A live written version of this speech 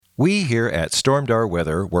We here at Stormdar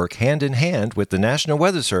Weather work hand in hand with the National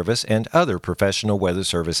Weather Service and other professional weather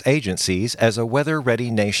service agencies as a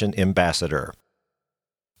weather-ready nation ambassador.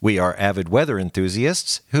 We are avid weather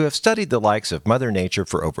enthusiasts who have studied the likes of Mother Nature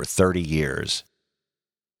for over 30 years.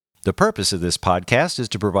 The purpose of this podcast is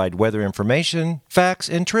to provide weather information, facts,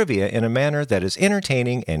 and trivia in a manner that is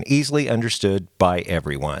entertaining and easily understood by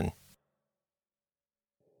everyone.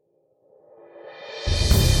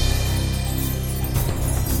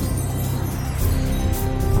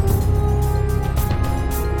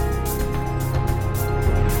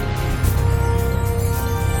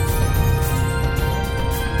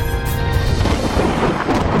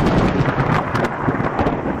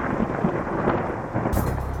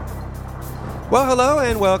 Well, hello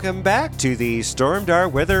and welcome back to the Stormdar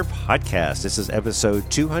Weather Podcast. This is episode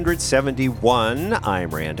 271. I'm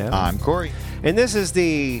Rando. I'm Corey. And this is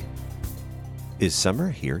the Is Summer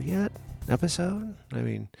Here Yet episode? I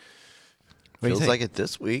mean, feels like it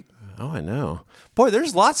this week. Oh, I know. Boy,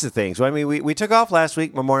 there's lots of things. I mean, we took off last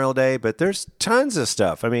week, Memorial Day, but there's tons of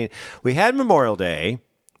stuff. I mean, we had Memorial Day.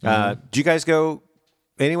 Did you guys go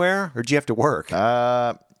anywhere or did you have to work?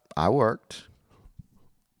 I worked.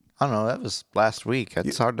 I don't know. That was last week.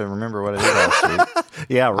 It's hard to remember what I did last week.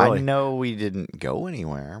 Yeah, really. I know we didn't go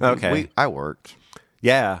anywhere. Okay. I worked.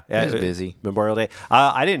 Yeah. It was busy. Memorial Day.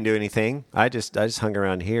 I didn't do anything. I just hung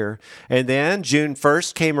around here. And then June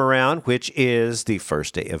 1st came around, which is the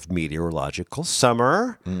first day of meteorological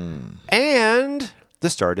summer and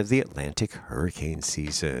the start of the Atlantic hurricane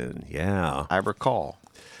season. Yeah. I recall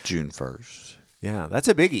June 1st. Yeah, that's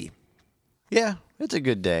a biggie. Yeah, it's a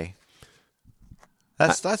good day.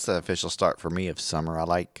 That's the official start for me of summer. I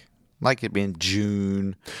like it being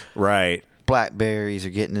June. Right. Blackberries are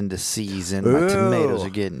getting into season. My tomatoes are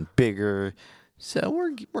getting bigger. So we're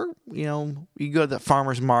you go to the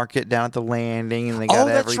farmer's market down at the landing and they got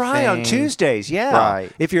everything. Oh, that's right, on Tuesdays, yeah.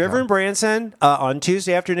 Right. If you're ever in Branson, on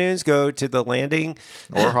Tuesday afternoons, go to the landing.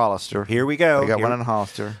 Or Hollister. Here we go. They got one in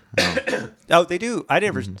Hollister. Oh, they do. I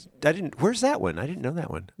didn't. Where's that one? I didn't know that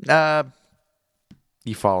one.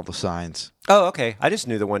 You follow the signs. Oh, okay. I just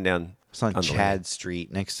knew the one down. It's on Chad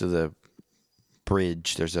Street next to the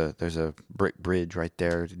bridge. There's a brick bridge right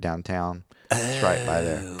there downtown. It's right by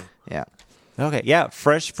there. Yeah. Okay. Yeah.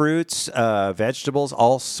 Fresh fruits, vegetables,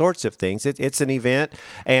 all sorts of things. It's an event.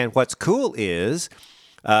 And what's cool is,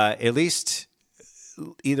 at least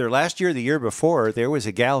either last year or the year before, there was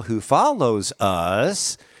a gal who follows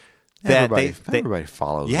us. Everybody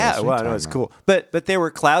follows. Yeah, well, I know it's cool. But there were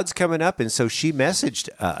clouds coming up, and so she messaged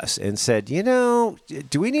us and said,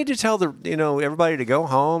 do we need to tell everybody to go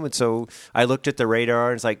home? And so I looked at the radar,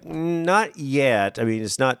 and it's like, not yet. I mean,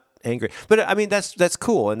 it's not angry, but I mean that's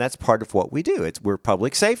cool, and that's part of what we do. We're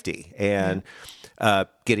public safety and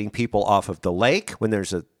getting people off of the lake when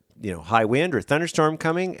there's a high wind or thunderstorm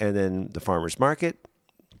coming, and then the farmers market.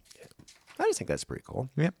 I just think that's pretty cool.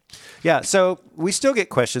 Yep. Yeah, so we still get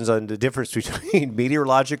questions on the difference between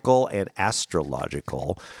meteorological and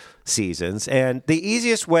astrological seasons. And the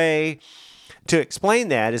easiest way to explain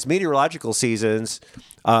that is meteorological seasons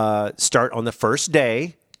start on the first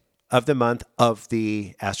day of the month of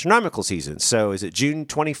the astronomical season. So is it June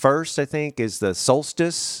 21st, I think, is the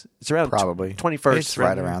solstice? It's around probably 21st. It's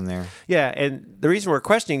right around there. Yeah, and the reason we're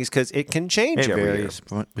questioning is because it can change every year. It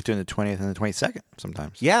varies between the 20th and the 22nd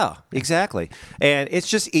sometimes. Yeah, exactly. And it's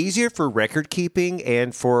just easier for record keeping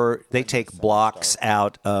and they take blocks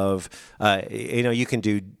out of, you can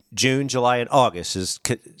do June, July, and August is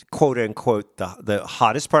quote unquote the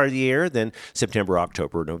hottest part of the year. Then September,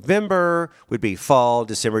 October, November would be fall.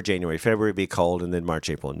 December, January, February would be cold, and then March,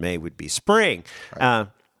 April, and May would be spring. Right.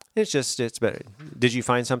 It's better. Did you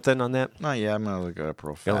find something on that? Oh yeah, I'm gonna look it up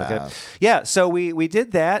real fast. Yeah, so we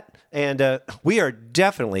did that, and we are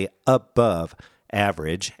definitely above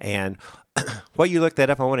average. And while you look that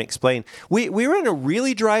up, I want to explain. We were in a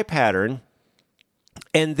really dry pattern.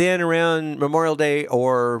 And then around Memorial Day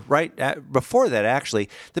or before that, actually,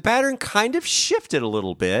 the pattern kind of shifted a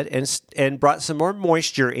little bit and brought some more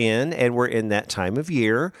moisture in. And we're in that time of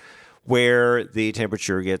year where the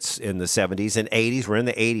temperature gets in the 70s and 80s. We're in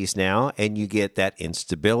the 80s now, and you get that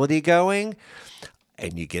instability going,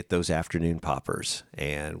 and you get those afternoon poppers.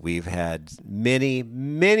 And we've had many,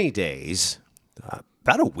 many days,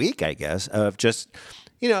 about a week, I guess, of just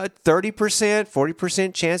a 30%,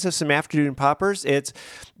 40% chance of some afternoon poppers.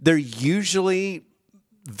 They're usually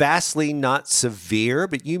vastly not severe,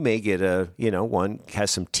 but you may get one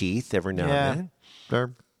has some teeth every now and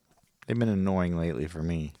then. They've been annoying lately for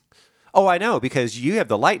me. Oh, I know, because you have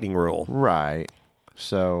the lightning rule. Right.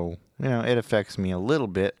 So, it affects me a little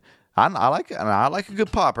bit. I like a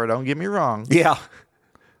good popper, don't get me wrong. Yeah.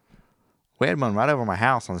 We had one right over my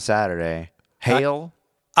house on Saturday. Hail.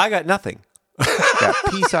 I got nothing. Got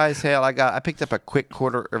pea-sized hail. I picked up a quick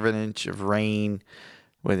 1/4 of an inch of rain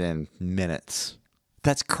within minutes.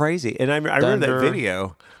 That's crazy. And I remember that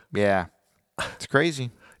video. Yeah. It's crazy.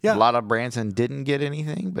 Yeah. A lot of Branson didn't get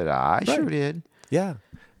anything, but I sure did. Yeah.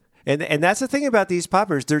 And that's the thing about these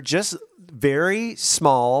poppers. They're just very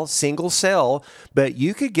small, single cell, but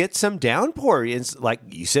you could get some downpour. It's like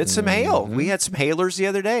you said, some hail. We had some hailers the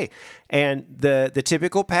other day. And the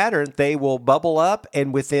typical pattern, they will bubble up,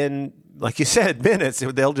 and within, like you said, minutes,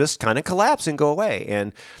 they'll just kind of collapse and go away.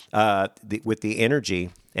 And with the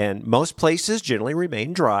energy. And most places generally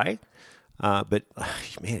remain dry. But,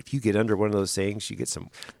 man, if you get under one of those things, you get some...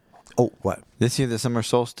 Oh, what? This year, the summer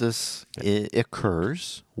solstice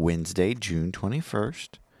occurs Wednesday, June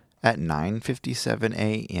 21st at 9:57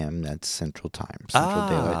 a.m. That's Central Time, Central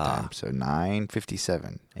Daylight Time. So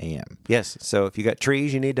 9:57 a.m. Yes. So if you got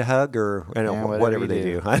trees you need to hug or whatever they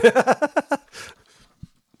do. I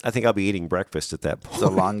think I'll be eating breakfast at that point. It's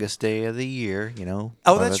the longest day of the year, you know.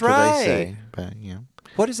 Oh, that's right. What they say. But, you know.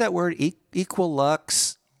 What is that word?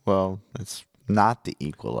 Equilux? Well, it's not the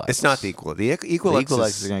equilux. It's not the equal. The equilux. The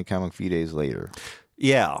equilux is going to come a few days later.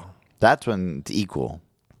 Yeah. That's when it's equal.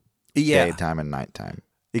 Yeah. Daytime and nighttime.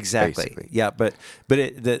 Exactly. Basically. Yeah, but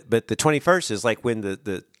the 21st is like when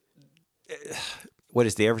the what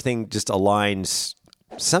is the everything just aligns.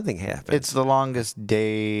 Something happens. It's the longest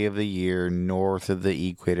day of the year north of the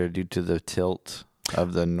equator due to the tilt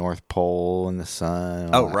of the North Pole and the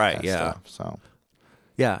sun. Oh, right. Yeah. Stuff, so.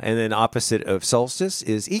 Yeah, and then opposite of solstice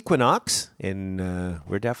is equinox, and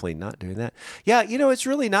we're definitely not doing that. Yeah, you know, it's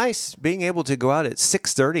really nice being able to go out at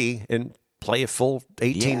 6:30 and play a full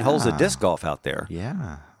 18 holes of disc golf out there.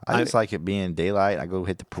 Yeah. I just like it being daylight. I go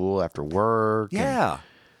hit the pool after work. Yeah.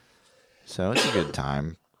 So it's a good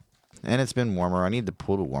time. And it's been warmer. I need the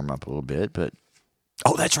pool to warm up a little bit, but...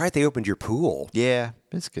 Oh, that's right. They opened your pool. Yeah,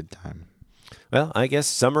 it's a good time. Well, I guess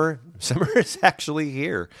summer is actually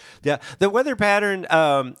here. Yeah, the weather pattern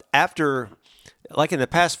after, like in the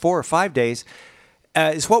past 4 or 5 days,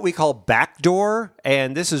 is what we call backdoor,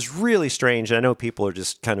 and this is really strange. I know people are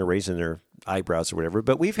just kind of raising their eyebrows or whatever,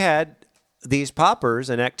 but we've had these poppers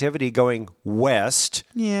and activity going west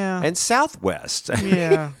and southwest.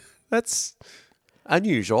 Yeah. That's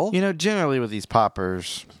unusual. You know, generally with these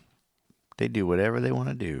poppers, they do whatever they want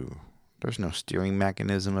to do. There's no steering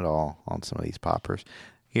mechanism at all on some of these poppers.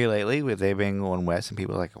 Here lately, they've been going west, and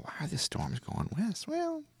people are like, why are the storms going west?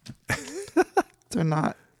 Well, they're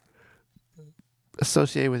not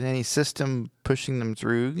associated with any system pushing them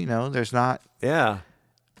through. You know, there's not a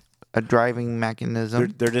driving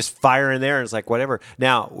mechanism. They're just firing there, and it's like, whatever.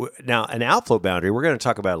 Now, an outflow boundary, we're going to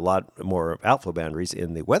talk about a lot more outflow boundaries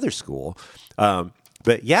in the weather school.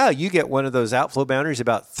 But, yeah, you get one of those outflow boundaries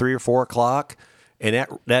about 3 or 4 o'clock, and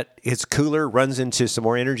that it's cooler, runs into some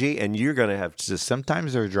more energy, and you're going to have just...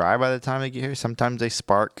 Sometimes they're dry by the time they get here. Sometimes they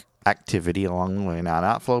spark activity along the way. Now, an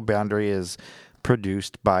outflow boundary is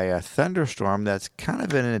produced by a thunderstorm that's kind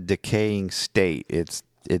of in a decaying state. It's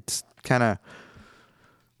kind of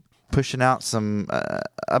pushing out some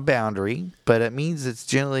a boundary, but it means it's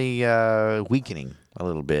generally weakening a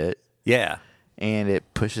little bit. Yeah. And it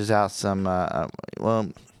pushes out some...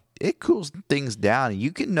 it cools things down.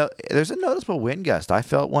 You can there's a noticeable wind gust. I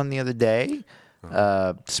felt one the other day.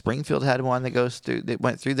 Springfield had one that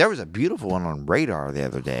went through. There was a beautiful one on radar the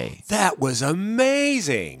other day. That was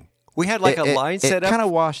amazing. We had like a line set up. It kind of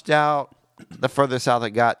up. washed out the further south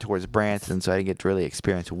it got towards Branson, so I didn't get to really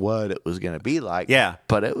experience what it was going to be like. Yeah.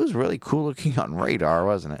 But it was really cool looking on radar,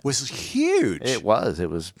 wasn't it? It was huge. It was.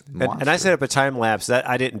 It was and I set up a time lapse. That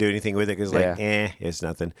I didn't do anything with it because it's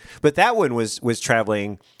nothing. But that one was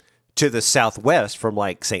traveling to the southwest from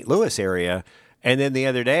like St. Louis area. And then the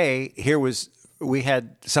other day, we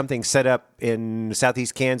had something set up in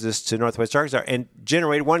southeast Kansas to northwest Arkansas and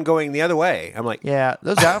generated one going the other way. I'm like... Yeah,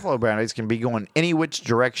 those outflow boundaries can be going any which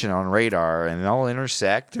direction on radar, and they'll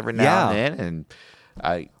intersect every now and then.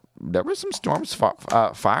 And there were some storms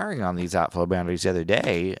firing on these outflow boundaries the other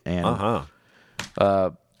day. And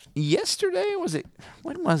yesterday,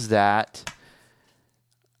 when was that?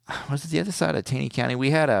 Was it the other side of Taney County?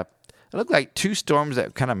 We had it looked like 2 storms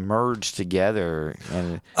that kind of merged together.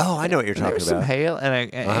 And I know what you're talking about. There was some hail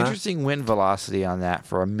and an interesting wind velocity on that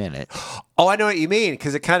for a minute. Oh, I know what you mean,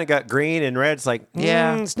 because it kind of got green and red. It's like,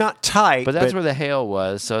 it's not tight. But that's where the hail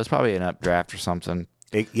was, so it's probably an updraft or something.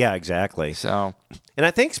 Yeah, exactly. So, and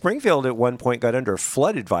I think Springfield at one point got under a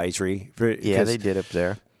flood advisory. Yeah, they did up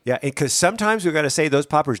there. Yeah, because sometimes we've got to say those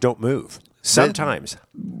poppers don't move. Sometimes.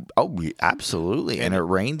 Oh, absolutely. And it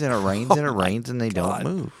rains and it rains and it rains and they don't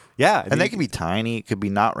move. Yeah. And they could be tiny. It could be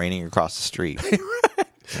not raining across the street.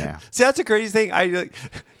 Yeah. See, that's a crazy thing. I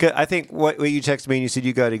think what you texted me and you said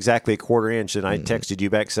you got exactly a quarter inch, and I texted you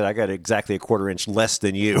back and said I got exactly a quarter inch less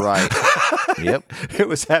than you. Right. Yep. It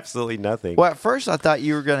was absolutely nothing. Well, at first I thought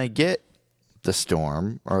you were going to get the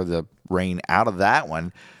storm or the rain out of that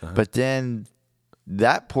one, but then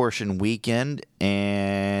that portion weakened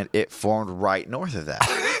and it formed right north of that.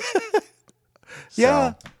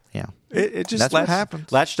 Yeah. Yeah. It just That's what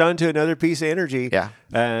happens. latched onto another piece of energy. Yeah.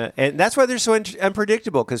 And that's why they're so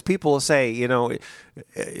unpredictable, because people will say,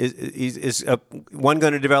 is one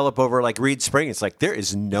going to develop over like Reed Spring? It's like there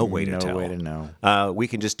is no way to tell. No way to know. We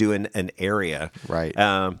can just do an area. Right.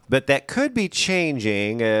 But that could be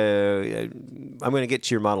changing. I'm going to get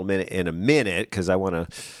to your model minute in a minute because I want to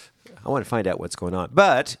find out what's going on.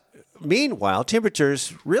 But meanwhile,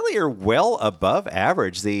 temperatures really are well above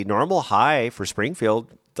average. The normal high for Springfield,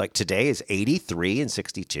 like today, is 83 and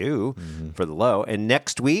 62 for the low. And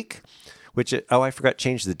next week, I forgot to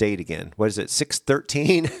change the date again. What is it,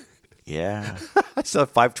 6/13? Yeah. I still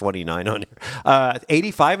have 529 on here.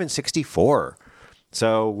 85 and 64.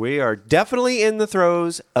 So we are definitely in the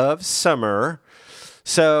throes of summer.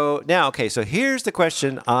 So now, so here's the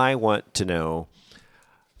question I want to know.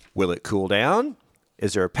 Will it cool down?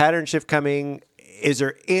 Is there a pattern shift coming? Is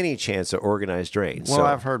there any chance of organized rain? Well,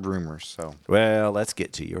 I've heard rumors, so. Well, let's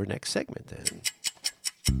get to your next segment then.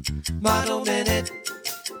 Model Minute,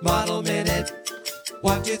 Model Minute.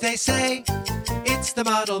 What do they say? It's the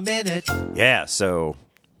Model Minute. Yeah, so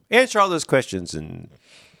answer all those questions and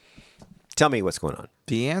tell me what's going on.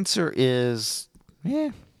 The answer is,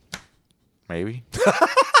 maybe.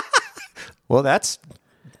 Well, that's...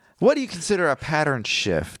 What do you consider a pattern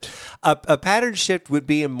shift? A pattern shift would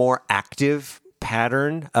be a more active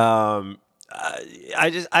pattern. I've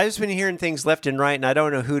just been hearing things left and right, and I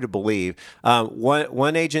don't know who to believe.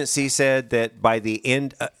 One agency said that by the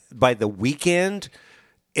weekend,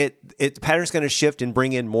 the pattern's going to shift and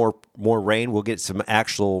bring in more rain. We'll get some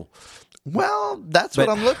actual. Well, that's what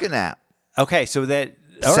I'm looking at. Okay, so that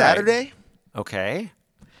Saturday. Right. Okay.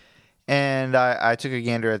 And I took a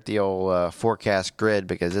gander at the old forecast grid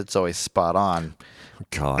because it's always spot on.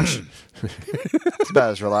 Gosh. It's about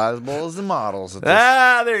as reliable as the models.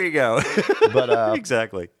 There you go. But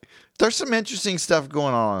exactly. There's some interesting stuff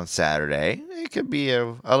going on Saturday. It could be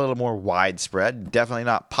a little more widespread. Definitely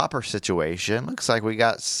not popper situation. Looks like we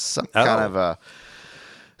got some kind of a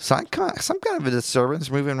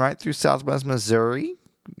disturbance moving right through southwest Missouri.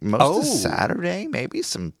 Most of Saturday, maybe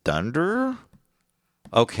some thunder.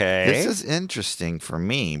 Okay. This is interesting for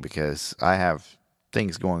me because I have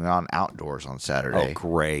things going on outdoors on Saturday. Oh,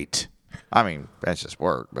 great. I mean, that's just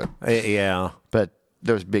work, but yeah. But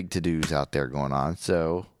there's big to-dos out there going on.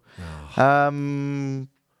 So, after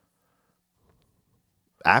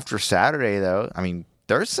Saturday, though, I mean,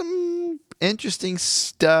 there's some interesting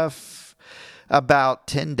stuff about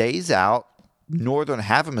 10 days out, northern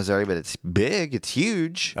half of Missouri, but it's big, it's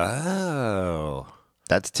huge. Oh.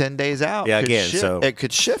 That's 10 days out. Yeah, so it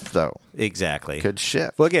could shift, though. Exactly. Could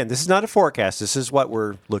shift. Well, again, this is not a forecast. This is what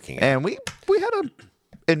we're looking at. And we had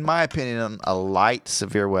in my opinion, a light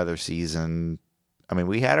severe weather season. I mean,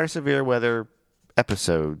 we had our severe weather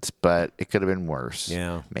episodes, but it could have been worse.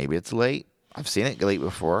 Yeah. Maybe it's late. I've seen it late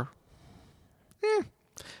before. Yeah.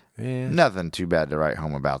 Nothing too bad to write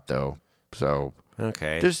home about, though. So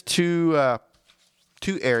okay. There's two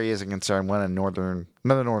areas of concern. One in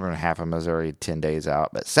another northern half of Missouri, 10 days out.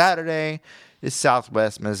 But Saturday is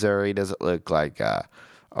southwest Missouri. Does it look like a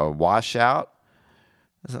washout?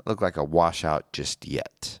 Doesn't look like a washout just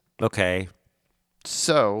yet. Okay.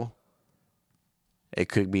 So it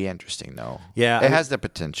could be interesting, though. Yeah. It has the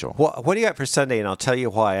potential. What do you got for Sunday? And I'll tell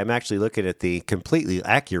you why. I'm actually looking at the completely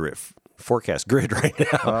accurate forecast grid right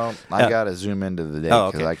now. Well, I got to zoom into the day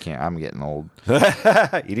because I can't. I'm getting old.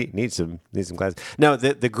 You need some glasses. No,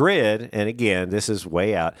 the grid, and again, this is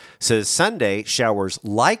way out, says Sunday showers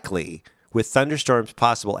likely with thunderstorms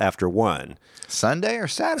possible after 1. Sunday or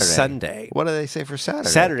Saturday? Sunday. What do they say for Saturday?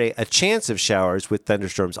 Saturday, a chance of showers with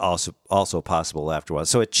thunderstorms also possible after 1.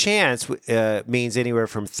 So a chance means anywhere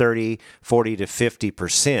from 30, 40 to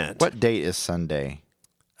 50%. What date is Sunday?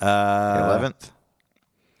 11th?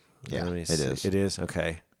 Yeah, it is. It is?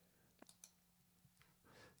 Okay.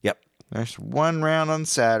 Yep. There's one round on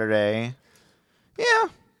Saturday. Yeah,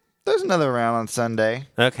 there's another round on Sunday.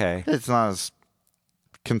 Okay. It's not as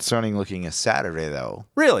concerning looking as Saturday, though.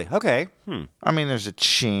 Really? Okay. I mean, there's a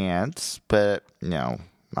chance, but no,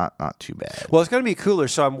 not too bad. Well, it's going to be cooler,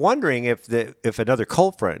 so I'm wondering if another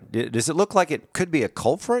cold front, does it look like it could be a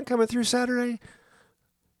cold front coming through Saturday?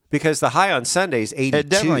 Because the high on Sunday is 82. It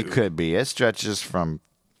definitely could be. It stretches from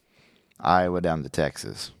Iowa down to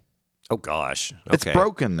Texas. Oh, gosh. Okay. It's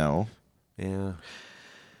broken, though. Yeah.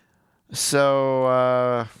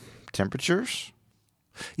 So, temperatures?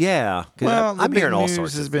 Yeah. 'Cause Well, I'm the big hearing all news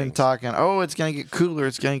sorts has of been things. talking, it's going to get cooler.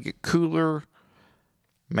 It's going to get cooler.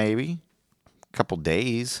 Maybe. A couple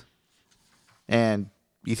days. And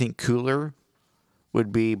you think cooler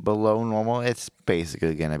would be below normal? It's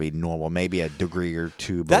basically going to be normal. Maybe a degree or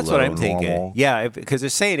two below That's what I'm normal. thinking. Yeah, because they're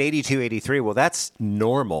saying 82, 83. Well, that's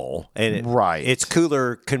normal. And Right. It's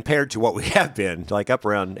cooler compared to what we have been, like up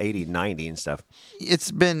around 80, 90 and stuff.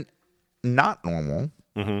 It's been not normal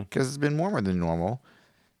because it's been warmer than normal.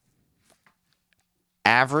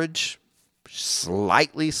 Average,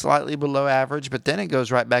 slightly below average, but then it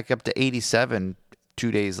goes right back up to 87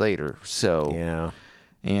 2 days later. So, Yeah.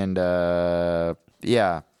 and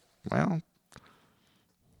yeah, well,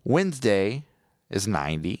 Wednesday is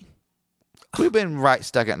 90. We've been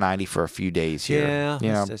stuck at 90 for a few days here.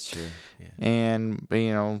 Yeah, that's true. Yeah. And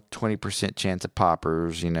 20% chance of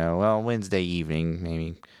poppers. Well, Wednesday evening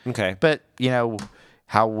maybe. Okay. But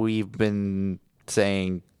how we've been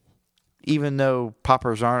saying, even though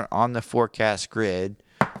poppers aren't on the forecast grid,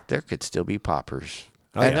 there could still be poppers.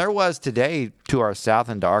 And there was today to our south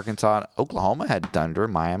into Arkansas. Oklahoma had thunder.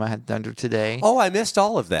 Miami had thunder today. Oh, I missed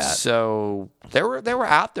all of that. So they were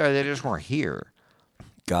out there. They just weren't here.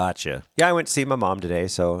 Gotcha. Yeah, I went to see my mom today.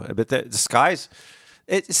 So, but the skies,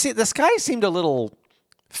 the skies seemed a little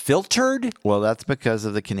filtered. Well, that's because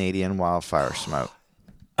of the Canadian wildfire smoke.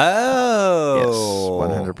 Oh,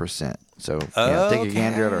 Yes, 100%. So take a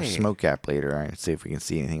gander at our smoke app later and see if we can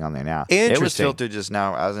see anything on there now. It was Interesting. filtered just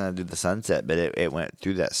now. I was going to do the sunset, but it went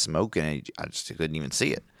through that smoke and I just couldn't even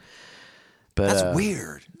see it. But That's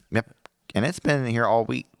weird. Yep. And it's been here all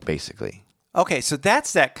week, basically. Okay, so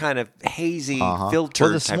that's that kind of hazy filtered.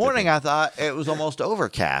 Well, this type of morning thing. I thought it was almost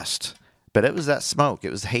overcast, but it was that smoke.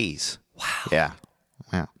 It was haze. Wow. Yeah.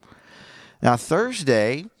 Now,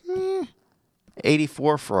 Thursday,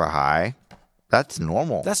 84 for a high. That's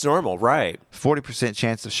normal. That's normal, right? 40%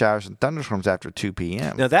 chance of showers and thunderstorms after 2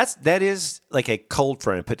 p.m. Now that is like a cold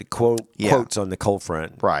front. I put the quotes on the cold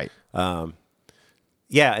front. Right.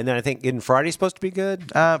 Yeah, and then I think isn't Friday supposed to be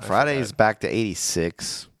good? Friday's back to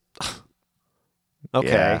 86. Okay,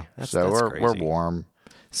 Yeah. that's we're crazy. warm.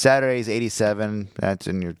 Saturday's 87. That's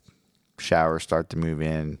when your showers start to move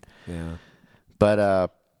in. Yeah. But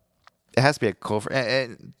it has to be a cold front.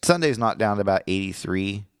 And Sunday's not down to about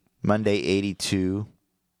 83. Monday, 82.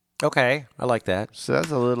 Okay, I like that. So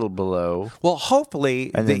that's a little below. Well,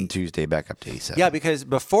 hopefully, And then Tuesday back up to 87. yeah, because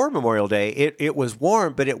before Memorial Day, it was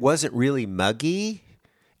warm, but it wasn't really muggy,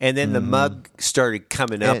 and then the mug started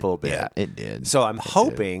coming up a little bit. Yeah, it did. So I'm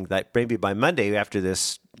hoping that maybe by Monday after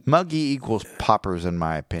this, Muggy equals poppers, in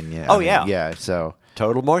my opinion. Oh, yeah. Yeah, so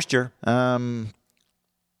total moisture.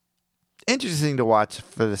 interesting to watch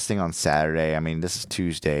for this thing on Saturday. I mean, this is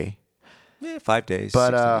Tuesday. Yeah, 5 days.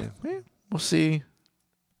 But 6 days. we'll see.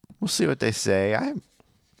 We'll see what they say. I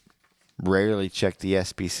rarely check the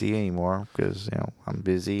SPC anymore because I'm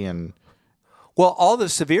busy and Well, all the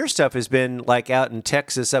severe stuff has been like out in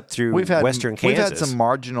Texas up through western Kansas. We've had some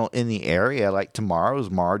marginal in the area. Like tomorrow's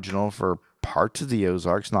marginal for parts of the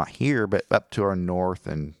Ozarks, not here, but up to our north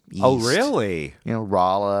and east. Oh, really?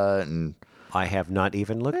 Rolla and I have not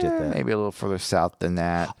even looked at that. maybe a little further south than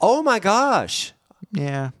that. Oh my gosh!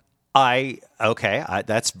 Yeah.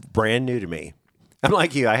 That's brand new to me. I'm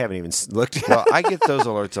like you. I haven't even looked at. Well, I get those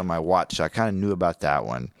alerts on my watch. So I kind of knew about that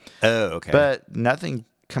one. Oh, okay. But nothing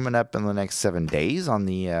coming up in the next 7 days on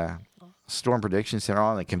the Storm Prediction Center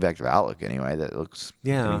on the convective outlook anyway. That looks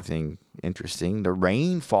anything interesting. The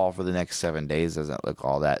rainfall for the next 7 days doesn't look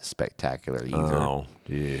all that spectacular either. Oh,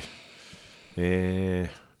 yeah. Yeah.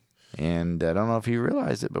 And I don't know if you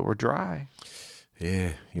realize it, but we're dry.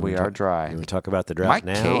 Yeah. We are dry. You want to talk about the drought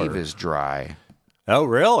My now? cave is dry. Oh,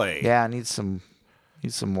 really? Yeah, I need some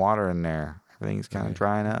water in there. Everything's kind of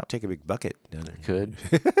drying up. Take a big bucket down there.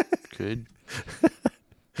 Could.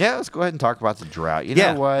 Yeah, let's go ahead and talk about the drought. You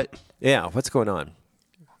know what? Yeah. What's going on?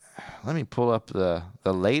 Let me pull up the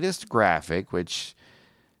latest graphic, which,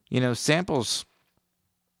 samples.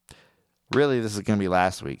 Really, this is going to be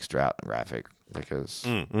last week's drought graphic because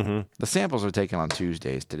the samples are taken on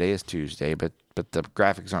Tuesdays. Today is Tuesday, but the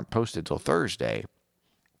graphics aren't posted till Thursday.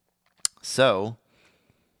 So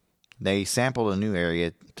they sampled a new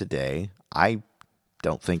area today. I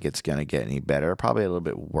don't think it's going to get any better. Probably a little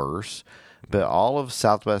bit worse. But all of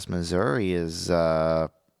southwest Missouri is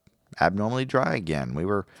abnormally dry again.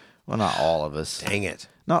 Well, not all of us. Dang it.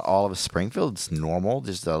 Not all of us. Springfield's normal.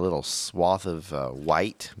 Just a little swath of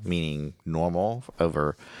white, meaning normal,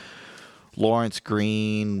 over Lawrence,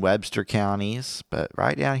 Greene, Webster counties. But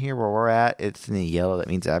right down here where we're at, it's in the yellow. That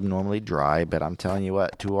means abnormally dry. But I'm telling you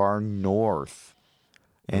what, to our north,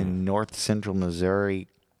 in north central Missouri,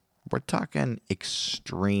 we're talking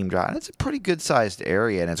extreme dry. And it's a pretty good-sized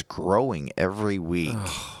area, and it's growing every week.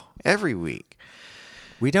 Every week.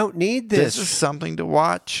 We don't need this. This is something to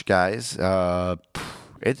watch, guys. This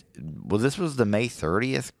was the May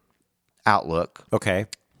 30th outlook. Okay.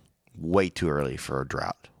 Way too early for a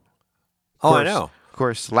drought. I know. Of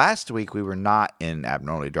course, last week we were not in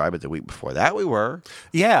abnormally dry, but the week before that we were.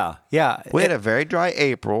 Yeah. We had a very dry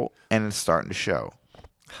April, and it's starting to show.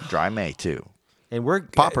 Dry May, too. And we're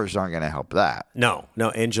Poppers aren't going to help that. No.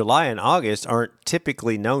 And July and August aren't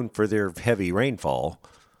typically known for their heavy rainfall.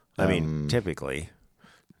 I mean, typically.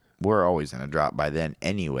 We're always in a drought by then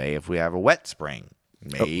anyway if we have a wet spring.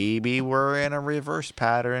 Maybe we're in a reverse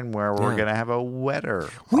pattern where we're going to have a wetter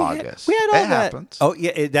August. We had all it that. happens. Oh,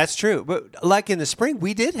 yeah, that's true. But like in the spring,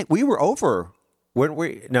 we were over. When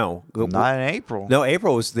we no, not in April. No,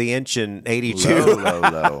 April was the inch in 82.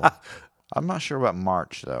 Low. I'm not sure about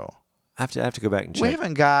March though. I have to go back and check. We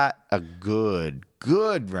haven't got a good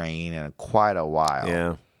rain in quite a while.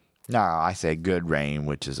 Yeah. No, I say good rain,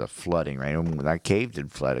 which is a flooding rain. Our cave did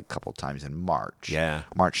flood a couple times in March. Yeah.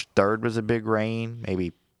 March 3rd was a big rain,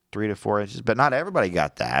 maybe 3 to 4 inches, but not everybody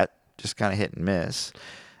got that. Just kind of hit and miss.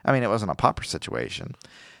 I mean, it wasn't a popper situation,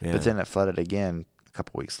 but then it flooded again a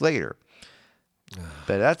couple weeks later.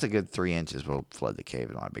 But that's a good 3 inches will flood the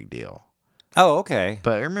cave. Not a big deal. Oh, okay.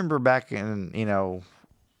 But I remember back in,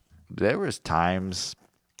 there was times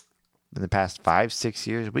in the past 5-6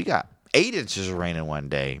 years we got 8 inches of rain in one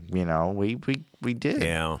day. We did.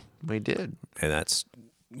 Yeah. We did. And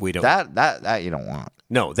we don't. That you don't want.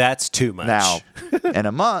 No, that's too much. Now, in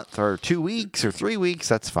a month or 2 weeks or 3 weeks,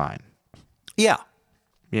 that's fine. Yeah.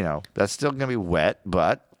 That's still going to be wet,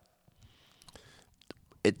 but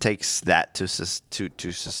it takes that to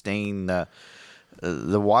sustain the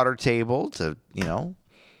water table to. Well,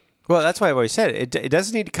 that's why I've always said it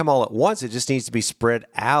doesn't need to come all at once. It just needs to be spread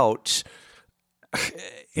out.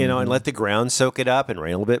 And let the ground soak it up and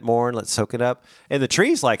rain a little bit more and let it soak it up. And the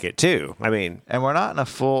trees like it too. I mean, and we're not in a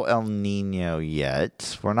full El Nino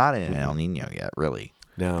yet. We're not in an El Nino yet, really.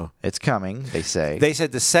 No. It's coming, they say. They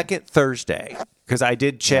said the second Thursday, because I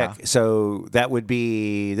did check. Yeah. So that would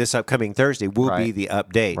be this upcoming Thursday will be the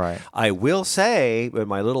update. Right. I will say, with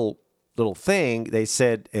my little thing, they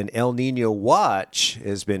said an El Nino watch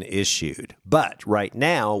has been issued. But right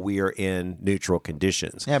now we are in neutral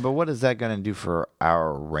conditions. Yeah, but what is that going to do for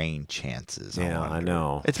our rain chances? Yeah, I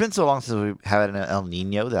know. It's been so long since we've had an El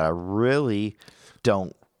Nino that I really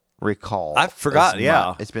don't recall. I forgot,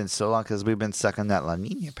 yeah. It's been so long because we've been stuck in that La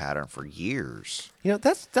Nina pattern for years.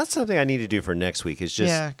 That's something I need to do for next week is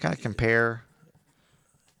just... kind of compare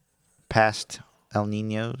past El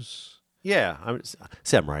Ninos. Yeah,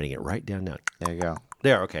 I'm writing it right down now. There you go.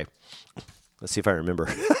 There, okay. Let's see if I remember.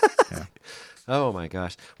 Yeah. Oh, my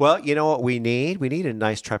gosh. Well, you know what we need? We need a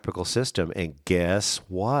nice tropical system. And guess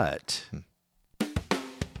what?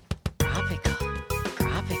 Tropical.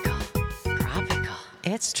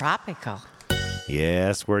 It's tropical.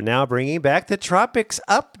 Yes, we're now bringing back the tropics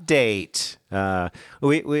update.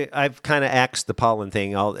 I've kind of axed the pollen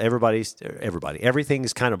thing.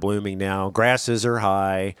 Everything's kind of blooming now. Grasses are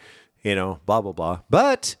high. Blah, blah, blah.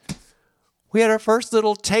 But we had our first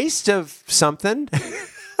little taste of something.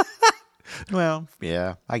 Well,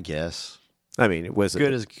 yeah, I guess. I mean, it wasn't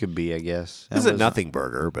good as it could be, I guess. It was a nothing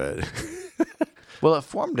burger, but... Well, it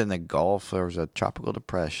formed in the Gulf. There was a tropical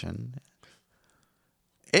depression.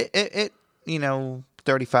 It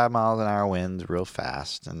 35 miles an hour winds real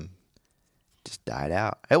fast and just died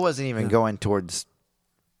out. It wasn't even going towards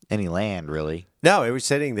any land, really. No, it was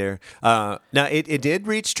sitting there. Now, it did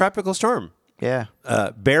reach tropical storm. Yeah.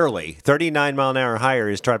 Barely. 39 mile an hour higher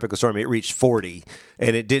is tropical storm. It reached 40,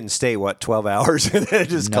 and it didn't stay, 12 hours? And then it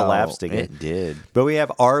just collapsed again. It did. But we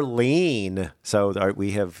have Arlene. So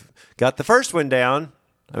we have got the first one down.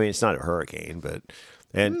 I mean, it's not a hurricane, but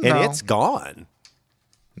and it's gone.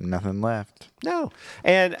 Nothing left. No.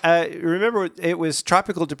 And remember, it was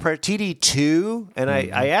tropical depression, TD2. And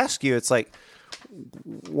I ask you, it's like,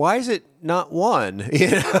 why is it not 1?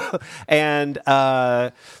 And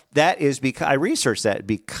that is because I researched that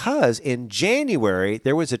because in January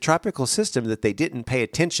there was a tropical system that they didn't pay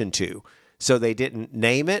attention to. So they didn't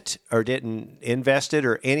name it or didn't invest it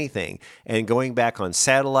or anything. And going back on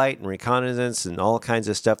satellite and reconnaissance and all kinds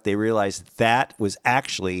of stuff, they realized that was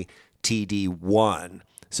actually TD1.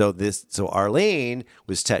 So Arlene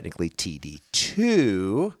was technically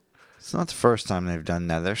TD2. It's not the first time they've done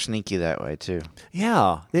that. They're sneaky that way, too.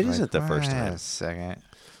 Yeah, it isn't the first time. A second.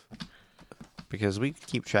 because we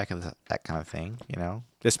keep track of that kind of thing,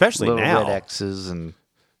 Especially little now. red X's and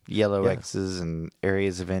yellow X's and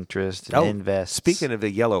areas of interest and invest. Speaking of the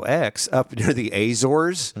yellow X, up near the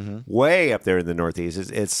Azores, way up there in the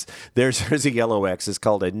Northeast, there's a yellow X. It's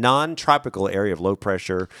called a non-tropical area of low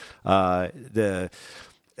pressure. Okay,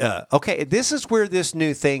 this is where this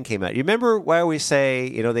new thing came out. You remember why we say,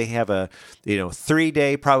 they have a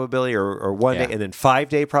 3-day probability or 1 day and then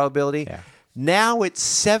 5-day probability? Yeah. Now it's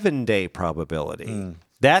 7-day probability.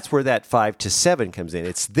 That's where that 5 to 7 comes in.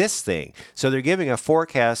 It's this thing. So they're giving a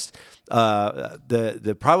forecast,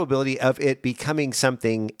 the probability of it becoming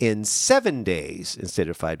something in 7 days instead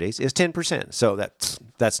of 5 days is 10%. So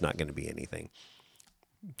that's not going to be anything.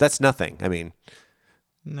 That's nothing. I mean,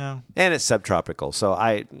 no. And it's subtropical. So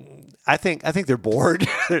I think they're bored.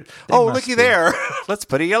 Looky there. Let's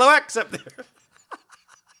put a yellow X up there.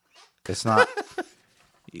 It's not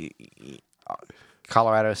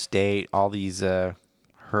Colorado State, all these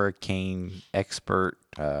hurricane expert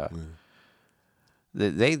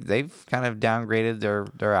they've kind of downgraded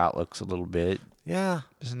their outlooks a little bit. Yeah.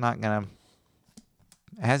 It's not gonna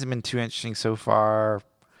it hasn't been too interesting so far. Of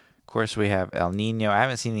course we have El Nino. I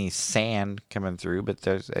haven't seen any sand coming through, but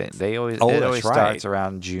it always starts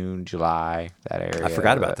around June, July, that area. I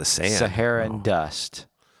forgot about the sand. Saharan dust.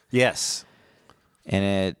 Yes. And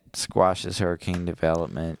it squashes hurricane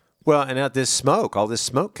development. Well, and all this smoke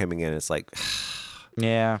coming in, it's like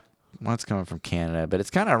yeah, well, it's coming from Canada, but it's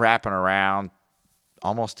kind of wrapping around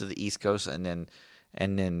almost to the East Coast and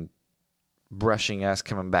then brushing us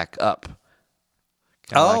coming back up.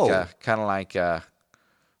 Kind of like an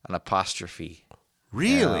apostrophe.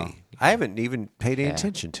 Really? I haven't even paid any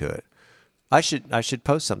attention to it. I should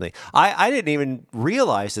post something. I didn't even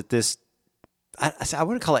realize that this. I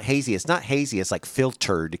wouldn't call it hazy. It's not hazy. It's like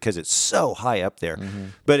filtered because it's so high up there. Mm-hmm.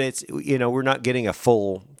 But it's we're not getting a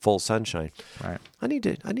full sunshine. Right. I need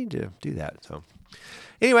to do that. So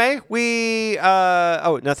anyway, we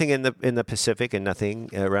nothing in the Pacific and nothing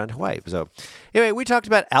around Hawaii. So anyway, we talked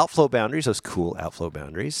about outflow boundaries, those cool outflow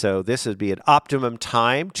boundaries. So this would be an optimum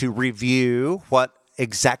time to review what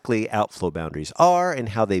exactly outflow boundaries are and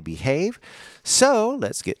how they behave. So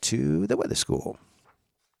let's get to the weather school.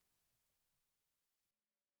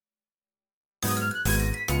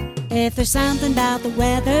 If there's something about the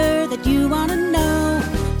weather that you want to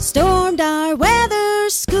know, stormed our weather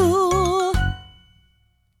school.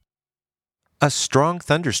 A strong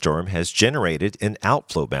thunderstorm has generated an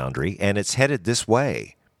outflow boundary and it's headed this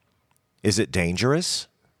way. Is it dangerous?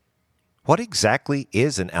 What exactly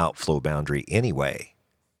is an outflow boundary anyway?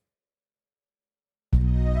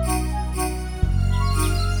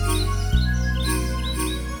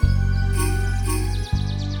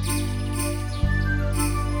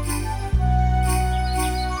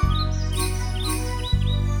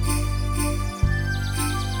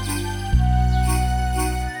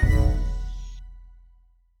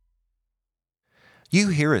 You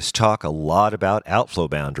hear us talk a lot about outflow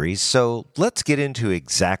boundaries, so let's get into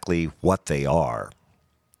exactly what they are.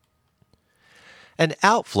 An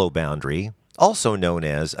outflow boundary, also known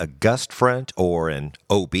as a gust front or an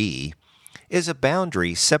OB, is a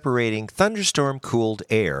boundary separating thunderstorm-cooled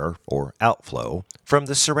air, or outflow, from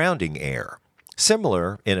the surrounding air,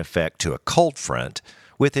 similar in effect to a cold front,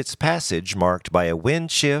 with its passage marked by a wind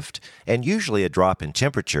shift and usually a drop in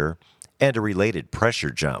temperature and a related pressure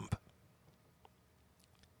jump.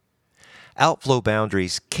 Outflow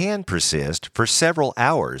boundaries can persist for several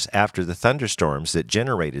hours after the thunderstorms that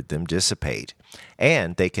generated them dissipate,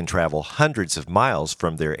 and they can travel hundreds of miles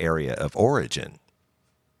from their area of origin.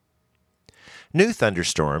 New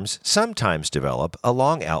thunderstorms sometimes develop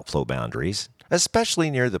along outflow boundaries, especially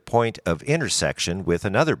near the point of intersection with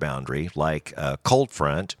another boundary like a cold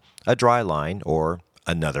front, a dry line, or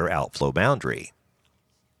another outflow boundary.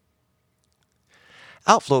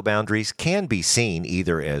 Outflow boundaries can be seen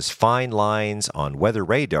either as fine lines on weather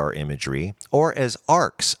radar imagery or as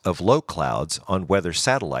arcs of low clouds on weather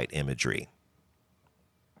satellite imagery.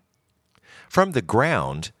 From the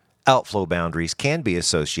ground, outflow boundaries can be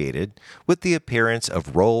associated with the appearance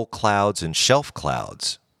of roll clouds and shelf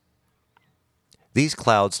clouds. These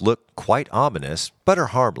clouds look quite ominous but are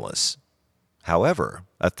harmless. However,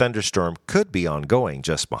 a thunderstorm could be ongoing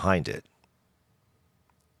just behind it.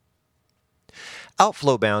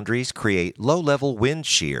 Outflow boundaries create low-level wind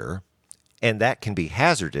shear, and that can be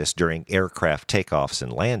hazardous during aircraft takeoffs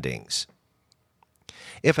and landings.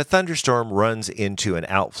 If a thunderstorm runs into an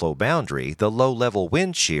outflow boundary, the low-level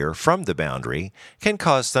wind shear from the boundary can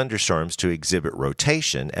cause thunderstorms to exhibit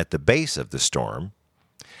rotation at the base of the storm,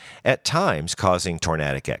 at times causing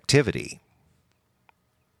tornadic activity.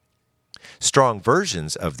 Strong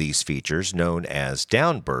versions of these features, known as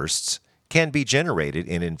downbursts, can be generated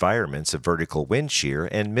in environments of vertical wind shear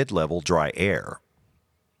and mid-level dry air.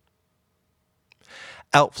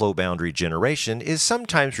 Outflow boundary generation is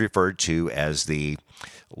sometimes referred to as the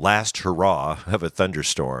last hurrah of a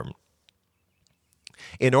thunderstorm.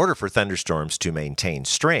 In order for thunderstorms to maintain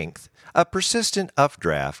strength, a persistent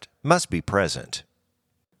updraft must be present.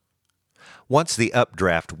 Once the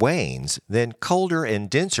updraft wanes, then colder and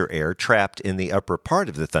denser air trapped in the upper part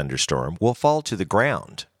of the thunderstorm will fall to the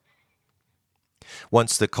ground.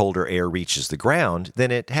 Once the colder air reaches the ground,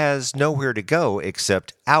 then it has nowhere to go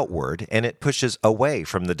except outward, and it pushes away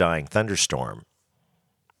from the dying thunderstorm.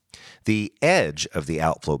 The edge of the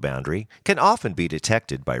outflow boundary can often be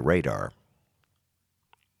detected by radar.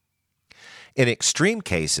 In extreme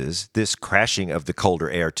cases, this crashing of the colder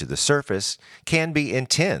air to the surface can be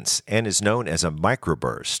intense and is known as a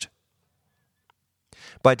microburst.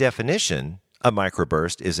 By definition, a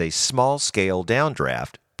microburst is a small-scale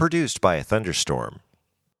downdraft produced by a thunderstorm.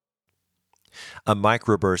 A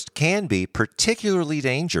microburst can be particularly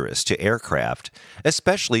dangerous to aircraft,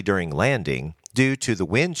 especially during landing, due to the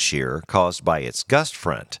wind shear caused by its gust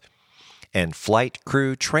front, and flight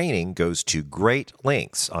crew training goes to great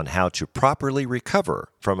lengths on how to properly recover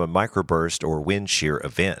from a microburst or wind shear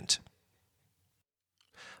event.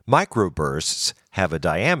 Microbursts have a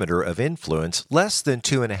diameter of influence less than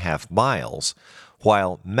 2.5 miles,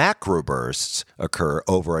 while macrobursts occur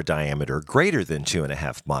over a diameter greater than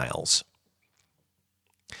 2.5 miles.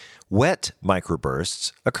 Wet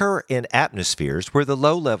microbursts occur in atmospheres where the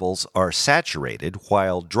low levels are saturated,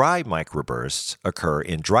 while dry microbursts occur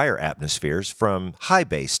in drier atmospheres from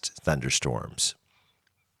high-based thunderstorms.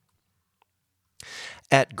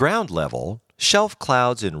 At ground level, shelf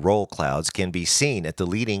clouds and roll clouds can be seen at the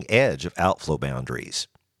leading edge of outflow boundaries.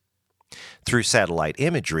 Through satellite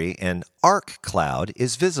imagery, an arc cloud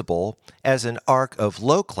is visible as an arc of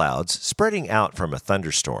low clouds spreading out from a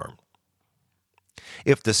thunderstorm.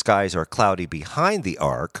 If the skies are cloudy behind the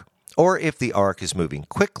arc, or if the arc is moving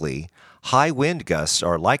quickly, high wind gusts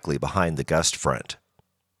are likely behind the gust front.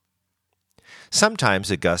 Sometimes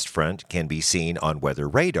a gust front can be seen on weather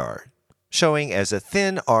radar, showing as a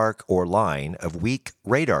thin arc or line of weak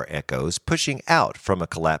radar echoes pushing out from a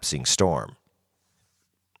collapsing storm.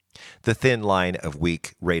 The thin line of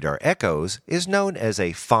weak radar echoes is known as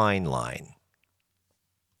a fine line.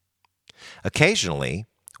 Occasionally,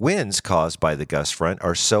 winds caused by the gust front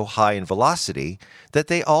are so high in velocity that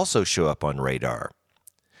they also show up on radar.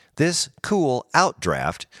 This cool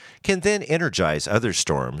outdraft can then energize other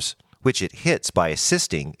storms, which it hits by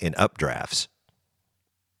assisting in updrafts.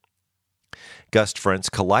 Gust fronts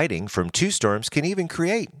colliding from two storms can even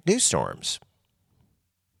create new storms.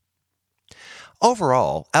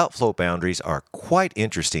 Overall, outflow boundaries are quite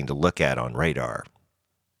interesting to look at on radar.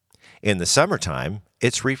 In the summertime,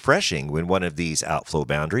 it's refreshing when one of these outflow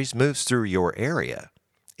boundaries moves through your area.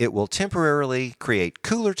 It will temporarily create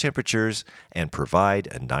cooler temperatures and provide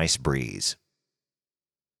a nice breeze.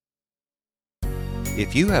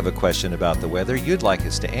 If you have a question about the weather you'd like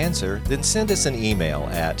us to answer, then send us an email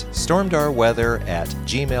at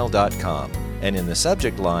stormdarweather@gmail.com and in the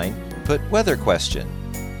subject line, put weather question.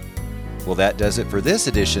 Well, that does it for this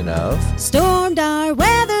edition of Stormdar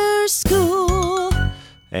Weather School.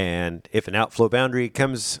 And if an outflow boundary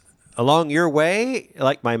comes along your way,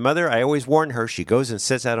 like my mother, I always warn her, she goes and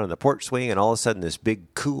sits out on the porch swing, and all of a sudden this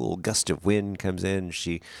big, cool gust of wind comes in.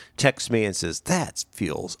 She texts me and says, "That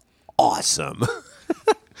feels awesome."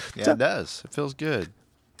 Yeah, it does. It feels good.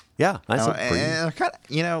 Yeah. Nice And kind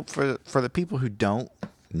of, for the people who don't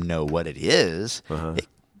know what it is,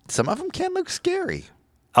 some of them can look scary.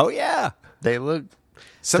 Oh, yeah. They look...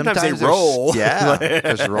 Sometimes they there's- roll. Yeah,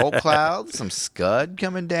 there's roll clouds, some scud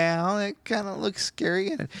coming down. It kind of looks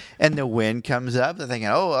scary, and the wind comes up. They're thinking,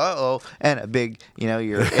 "Oh, uh-oh," and a big,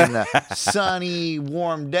 you're in the sunny,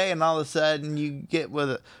 warm day, and all of a sudden you get hit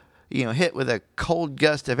with a cold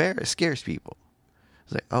gust of air. It scares people.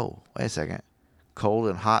 It's like, oh, wait a second, cold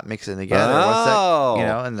and hot mixing together. What's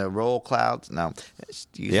that? And the roll clouds. No, it's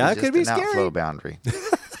usually Yeah, it just could be an scary. outflow boundary.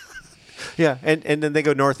 Yeah, and then they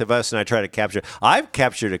go north of us, and I try to capture. I've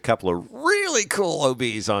captured a couple of really cool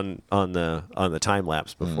OBs on the time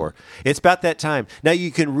lapse before. It's about that time now. You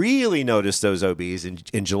can really notice those OBs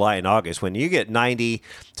in July and August when you get 90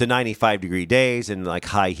 to 95 degree days and like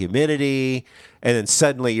high humidity, and then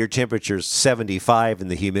suddenly your temperature's 75 and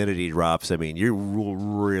the humidity drops. I mean, you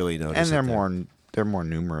really notice. And they're more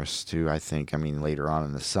numerous too. I think. I mean, later on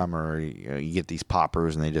in the summer, you get these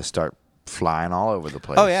poppers, and they just start flying all over the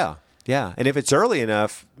place. Oh yeah. Yeah, and if it's early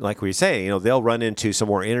enough, like we say, they'll run into some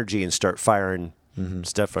more energy and start firing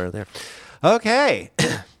stuff right there. Okay.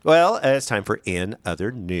 Well, it's time for In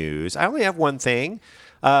Other News. I only have one thing.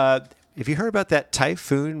 Have you heard about that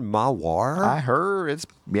Typhoon Mawar? I heard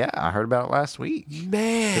I heard about it last week.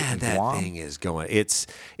 Man, that Guam. thing is going. It's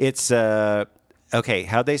okay.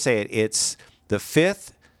 How'd they say it? It's the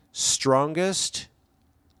 5th strongest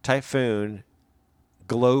typhoon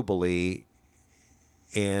globally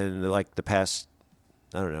in like the past,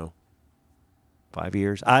 I don't know, 5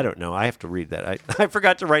 years. I don't know. I have to read that. I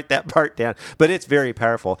forgot to write that part down, but it's very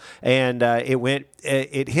powerful. And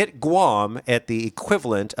it hit Guam at the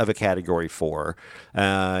equivalent of a Category 4.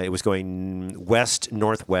 It was going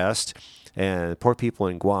west-northwest, and poor people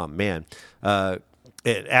in Guam, man.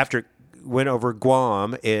 After it went over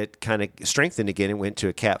Guam, it kind of strengthened again. It went to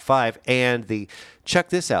a Cat 5. And check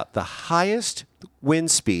this out, the highest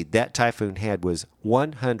wind speed that typhoon had was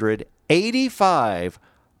 185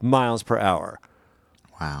 miles per hour.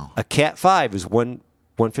 Wow. A Cat 5 is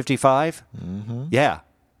 155. Mm-hmm. Yeah.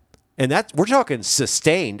 And we're talking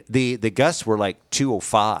sustained. The gusts were like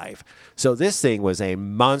 205. So this thing was a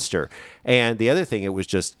monster. And the other thing, it was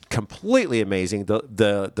just completely amazing.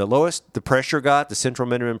 The lowest the pressure got, the central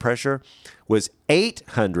minimum pressure, was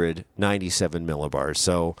 897 millibars.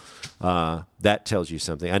 So that tells you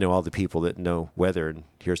something. I know all the people that know weather and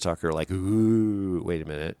hear talk are like, ooh, wait a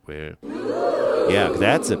minute. Yeah,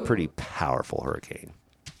 that's a pretty powerful hurricane.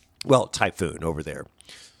 Well, typhoon over there.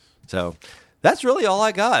 So that's really all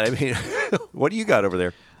I got. I mean, what do you got over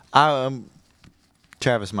there?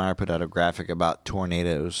 Travis Meyer put out a graphic about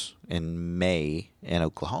tornadoes in May in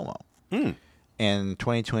Oklahoma. And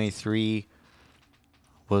 2023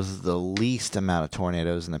 was the least amount of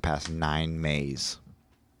tornadoes in the past 9 Mays.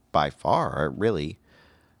 By far, really.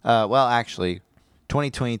 Well, actually,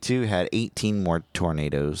 2022 had 18 more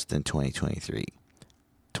tornadoes than 2023.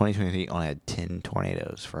 2023 only had 10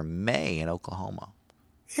 tornadoes for May in Oklahoma.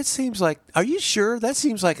 It seems like, are you sure? That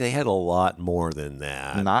seems like they had a lot more than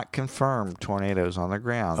that. Not confirmed tornadoes on the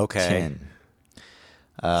ground. Okay. 10.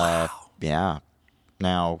 Wow. Yeah.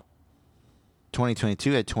 Now,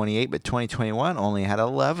 2022 had 28, but 2021 only had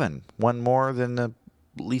 11. One more than the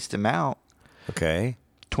least amount. Okay.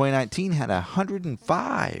 2019 had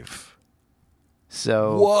 105.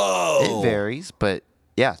 So Whoa. it varies, but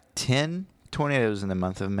yeah, 10 tornadoes in the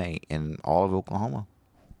month of May in all of Oklahoma.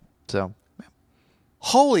 So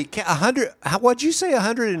Holy cow. 100. What'd you say?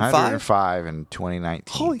 105? 105 in 2019.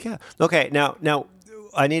 Holy cow. Okay. Now,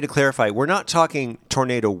 I need to clarify. We're not talking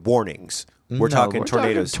tornado warnings. We're talking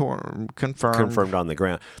tornadoes confirmed on the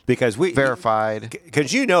ground because verified.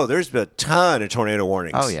 Because there's a ton of tornado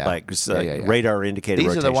warnings. Oh yeah, radar indicated. These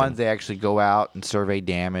rotation. are the ones they actually go out and survey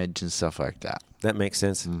damage and stuff like that. That makes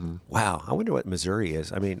sense. Mm-hmm. Wow, I wonder what Missouri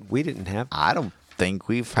is. I mean, we didn't have. I don't think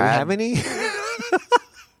we've Do we had. have any?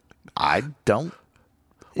 I don't.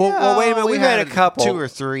 Well, wait a minute. We've had a couple, 2 or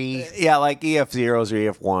 3. Yeah, like EF0s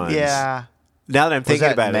or EF1s. Yeah. Now that I'm thinking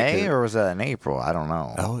about it, May it, or was that in April? I don't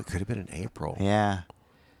know. Oh, it could have been in April. Yeah.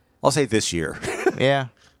 I'll say this year. Yeah,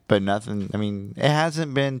 but nothing. I mean, it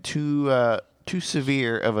hasn't been too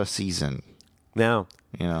severe of a season. No.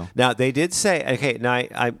 Now they did say. Okay. Now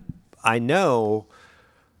I know.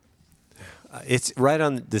 It's right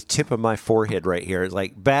on the tip of my forehead right here.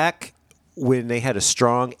 Like back when they had a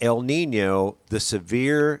strong El Nino, the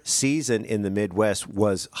severe season in the Midwest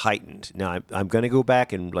was heightened. Now, I'm going to go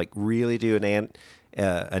back and like really do an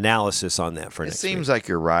analysis on that for next week. It seems like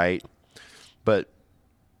you're right, but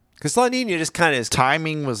because La Nina just kind of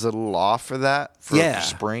timing was a little off for that for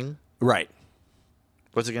spring. Right.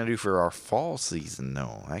 What's it going to do for our fall season,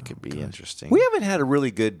 though? That could be interesting. We haven't had a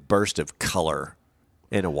really good burst of color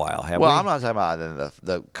in a while, have we? Well, I'm not talking about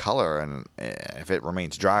the color, and if it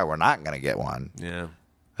remains dry, we're not going to get one. Yeah.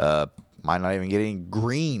 Might not even get any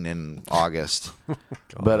green in August.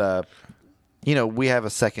 But, we have a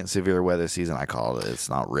second severe weather season, I call it. It's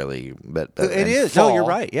not really. But it is. Fall, no, you're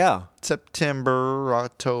right. Yeah. September,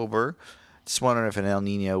 October. Just wondering if an El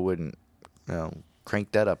Nino wouldn't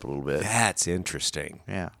crank that up a little bit. That's interesting.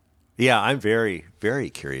 Yeah. Yeah, I'm very, very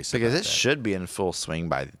curious because about it should be in full swing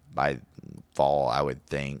by fall, I would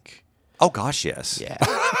think. Oh gosh, yes. Yeah.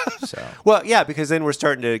 So. Well, yeah, because then we're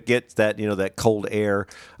starting to get that that cold air.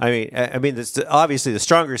 I mean, obviously the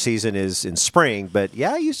stronger season is in spring, but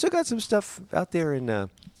yeah, you still got some stuff out there in.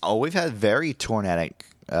 We've had very tornadic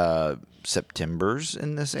Septembers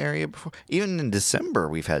in this area before. Even in December,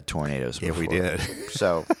 we've had tornadoes before. Yeah, we did.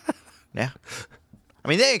 So, yeah. I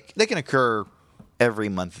mean, they can occur every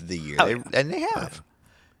month of the year, and they have.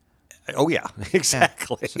 Oh yeah,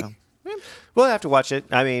 exactly. Yeah, so. We'll have to watch it.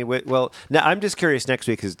 I mean, now I'm just curious next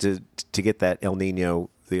week is to get that El Nino,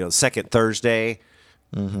 second Thursday,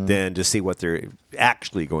 than to see what they're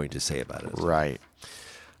actually going to say about it. Right.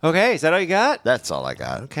 Okay, is that all you got? That's all I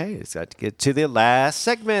got. Okay, it's got to get to the last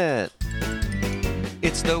segment.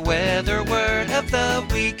 It's the weather word of the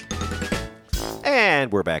week.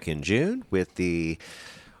 And we're back in June with the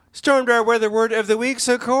Stormdar Weather Word of the Week.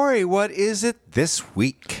 So, Corey, what is it this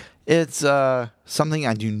week? It's something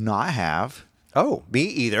I do not have. Oh, me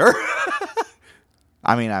either.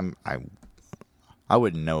 I mean, I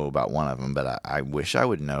wouldn't know about one of them, but I wish I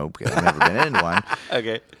would know because I've never been in one.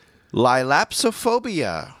 Okay.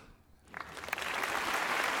 Lilapsophobia.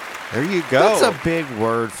 There you go. That's a big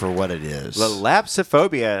word for what it is.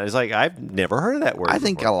 Lilapsophobia is like, I've never heard of that word I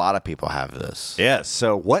think before. a lot of people have this. Yes.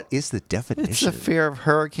 So what is the definition? It's a fear of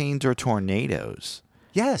hurricanes or tornadoes.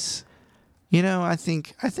 Yes. You know, I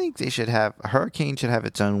think they should have a hurricane should have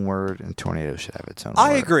its own word and tornado should have its own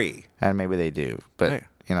I word. agree. And maybe they do. But, Right.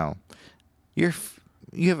 you know, you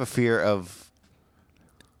have a fear of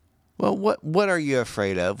well, what are you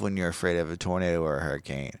afraid of when you're afraid of a tornado or a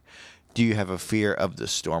hurricane? Do you have a fear of the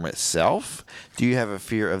storm itself? Do you have a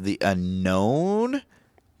fear of the unknown?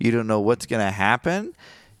 You don't know what's going to happen?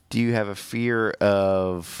 Do you have a fear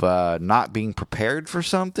of not being prepared for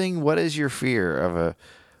something? What is your fear of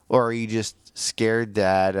or are you just scared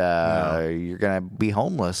that you're going to be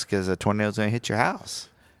homeless because a tornado's going to hit your house?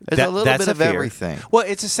 It's a little bit of fear. everything. Well,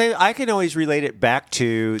 it's the same. I can always relate it back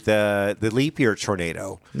to the leap year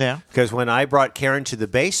tornado. Yeah. Because when I brought Karen to the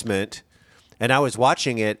basement and I was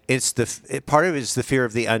watching it, part of it is the fear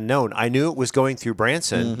of the unknown. I knew it was going through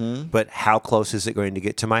Branson, but how close is it going to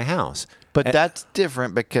get to my house? But that's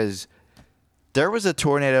different because there was a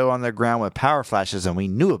tornado on the ground with power flashes and we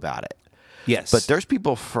knew about it. Yes. But there's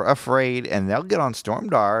people afraid and they'll get on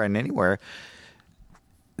Stormdar and anywhere.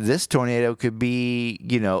 This tornado could be,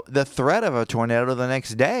 the threat of a tornado the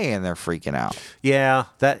next day and they're freaking out.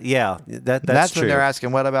 that's That's true. when they're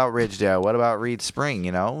asking, what about Ridgedale? What about Reed Spring?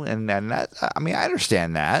 And that, I mean, I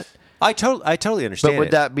understand that. I totally understand. But would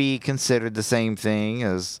it. that be considered the same thing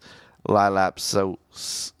as Sophobia?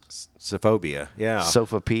 Yeah.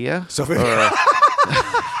 Sophopia?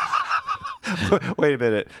 Wait a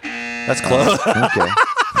minute. That's close. Okay.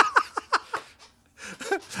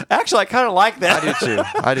 Actually, I kind of like that.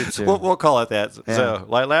 I do too. We'll call it that. Yeah. So,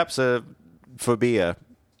 Lilapsophobia.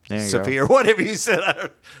 There you Sophia, or whatever you said. I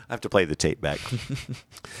have to play the tape back.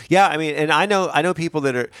 Yeah, I mean, and I know people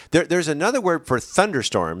that are there's another word for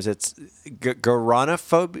thunderstorms. It's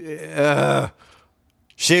Garanophobia.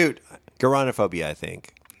 Garanophobia, I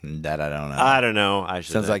think. That I don't know. I don't know. I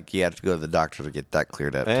should. Sounds like you have to go to the doctor to get that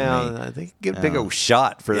cleared up. Well, to me. I think get a big old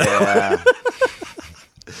shot for that. Yeah.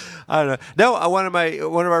 I don't know. No, one of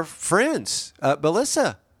our friends,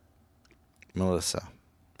 Melissa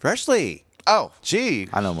Freshley. Oh, She,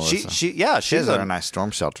 I know Melissa. She she has she's a nice storm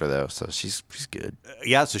shelter though, so she's good.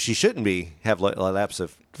 Yeah, so she shouldn't have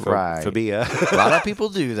Right. phobia. A lot of people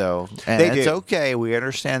do though, and They it's do. okay. We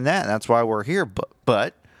understand that. And that's why we're here.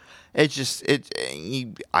 But it's just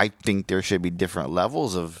I think there should be different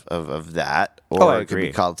levels of that, or I it could agree.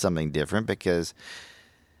 be called something different because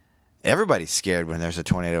everybody's scared when there's a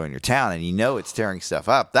tornado in your town and it's tearing stuff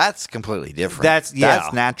up. That's completely different. That's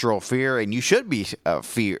natural fear, and you should be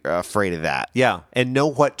afraid of that. Yeah, and know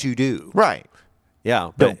what to do. Right.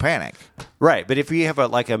 Yeah, Don't panic. Right, but if you have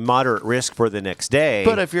a moderate risk for the next day,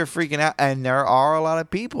 But if you're freaking out, and there are a lot of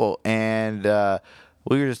people, and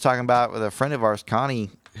we were just talking about with a friend of ours, Connie,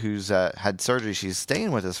 who's had surgery. She's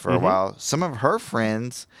staying with us for a while. Some of her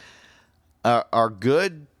friends are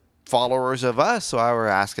good followers of us, so I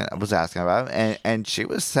was asking about it, and she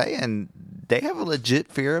was saying they have a legit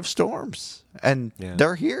fear of storms, and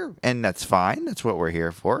they're here, and that's fine. That's what we're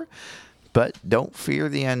here for. But don't fear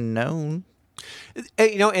the unknown.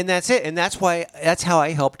 and that's it, and that's how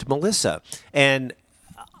I helped Melissa, and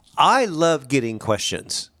I love getting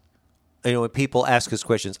questions. When people ask us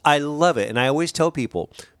questions, I love it, and I always tell people,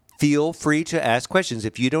 feel free to ask questions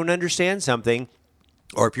if you don't understand something,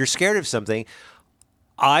 or if you're scared of something.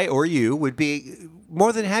 I or you would be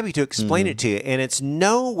more than happy to explain it to you. And it's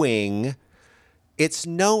knowing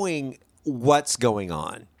what's going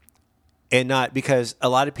on. And not because a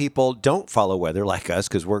lot of people don't follow weather like us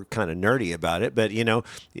because we're kind of nerdy about it. But,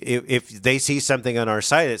 if they see something on our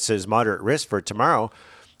site that says moderate risk for tomorrow,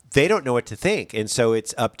 they don't know what to think. And so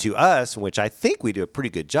it's up to us, which I think we do a pretty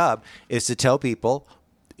good job, is to tell people,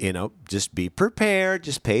 just be prepared.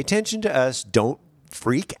 Just pay attention to us. Don't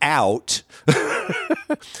freak out.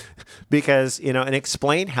 Because, and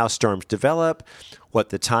explain how storms develop, what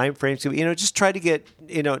the time frames could be, just try to get,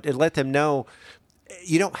 and let them know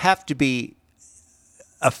you don't have to be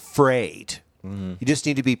afraid. You just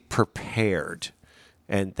need to be prepared.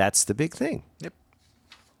 And that's the big thing. Yep.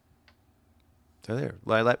 So there,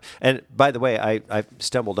 lilac. And by the way, I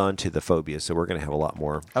stumbled onto the phobia, so we're going to have a lot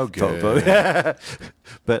more. Oh, good. Phobia.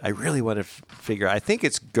 But I really want to figure. I think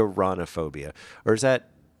it's garanophobia, or is that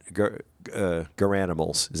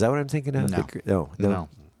garanimals? Is that what I'm thinking of? No. No.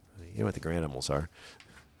 You know what the garanimals are?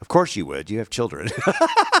 Of course you would. You have children.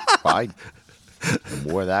 I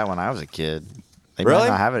wore that when I was a kid. They Really? might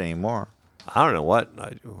not have it anymore. I don't know what.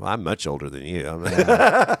 I'm much older than you.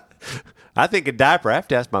 I think a diaper. I have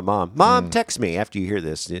to ask my mom. Mom, text me after you hear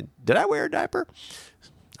this. Did I wear a diaper?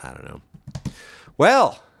 I don't know.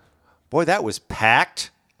 Well, boy, that was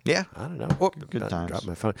packed. Yeah. I don't know. Oh, Good times. Dropped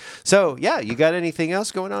my phone. So, yeah, you got anything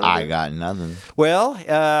else going on? I got nothing. Well,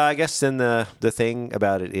 I guess then the thing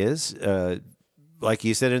about it is, like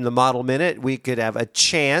you said in the model minute, we could have a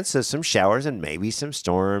chance of some showers and maybe some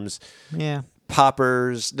storms. Yeah.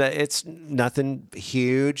 Poppers. It's nothing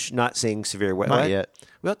huge. Not seeing severe wet. Not yet.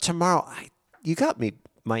 Well, tomorrow, you got me.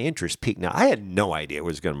 My interest peaked. Now I had no idea it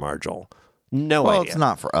was going to marginal. No idea. Well, it's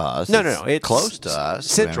not for us. No. It's close to us.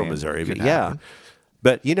 Central I mean, Missouri, could but yeah. happen.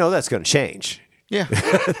 But that's going to change. Yeah.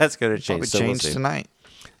 That's going to change. Probably So we'll change see. tonight.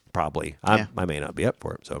 Probably. Yeah. I may not be up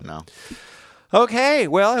for it. So No. Okay,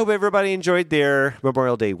 well, I hope everybody enjoyed their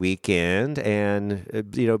Memorial Day weekend, and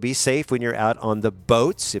be safe when you're out on the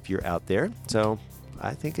boats if you're out there. So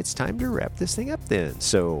I think it's time to wrap this thing up then.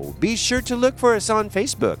 So be sure to look for us on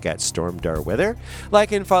Facebook at Stormdar Weather.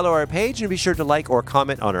 Like and follow our page, and be sure to like or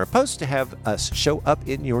comment on our posts to have us show up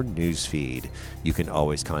in your news feed. You can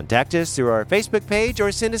always contact us through our Facebook page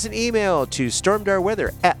or send us an email to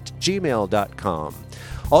stormdarweather@gmail.com.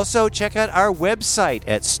 Also, check out our website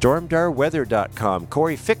at stormdarweather.com.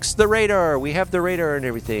 Corey fixed the radar. We have the radar and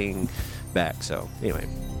everything back. So, anyway.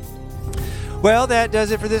 Well, that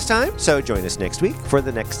does it for this time. So, join us next week for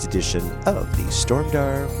the next edition of the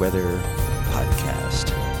Stormdar Weather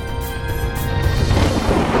Podcast.